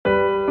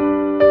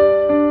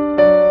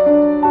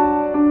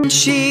and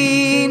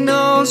she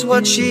knows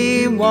what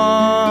she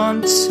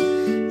wants,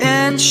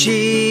 and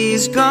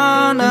she's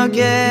gonna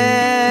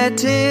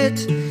get it.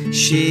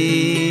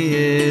 She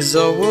is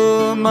a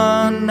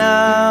woman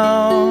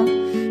now,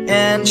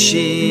 and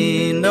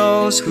she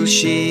knows who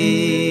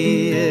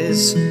she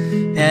is,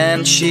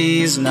 and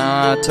she's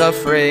not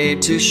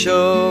afraid to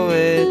show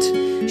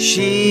it.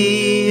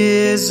 She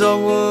is a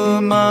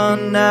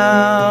woman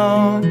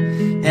now,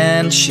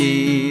 and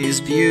she's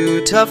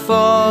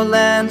beautiful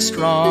and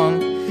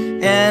strong,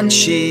 and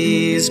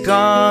she's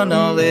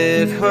gonna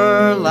live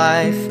her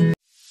life.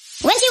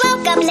 When she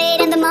woke up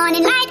late in the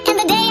morning light and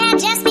the day had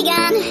just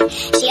begun,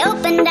 she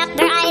opened up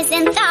her eyes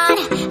and thought,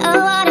 oh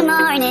what a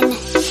morning.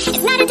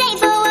 It's not a day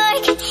for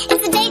work,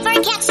 it's a day for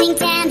catching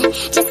tan,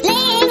 just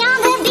laying on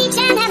the beach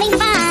and having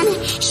fun.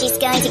 She's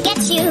going to get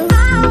you.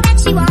 All that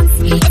she wants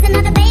is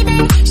another baby.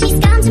 She's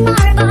gone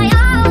tomorrow, boy.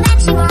 All that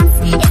she wants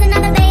is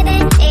another baby.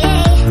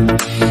 Hey.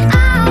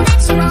 All that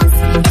she wants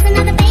is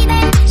another baby.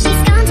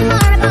 She's gone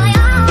tomorrow, boy.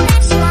 All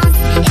that she wants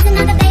is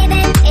another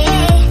baby.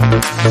 Hey.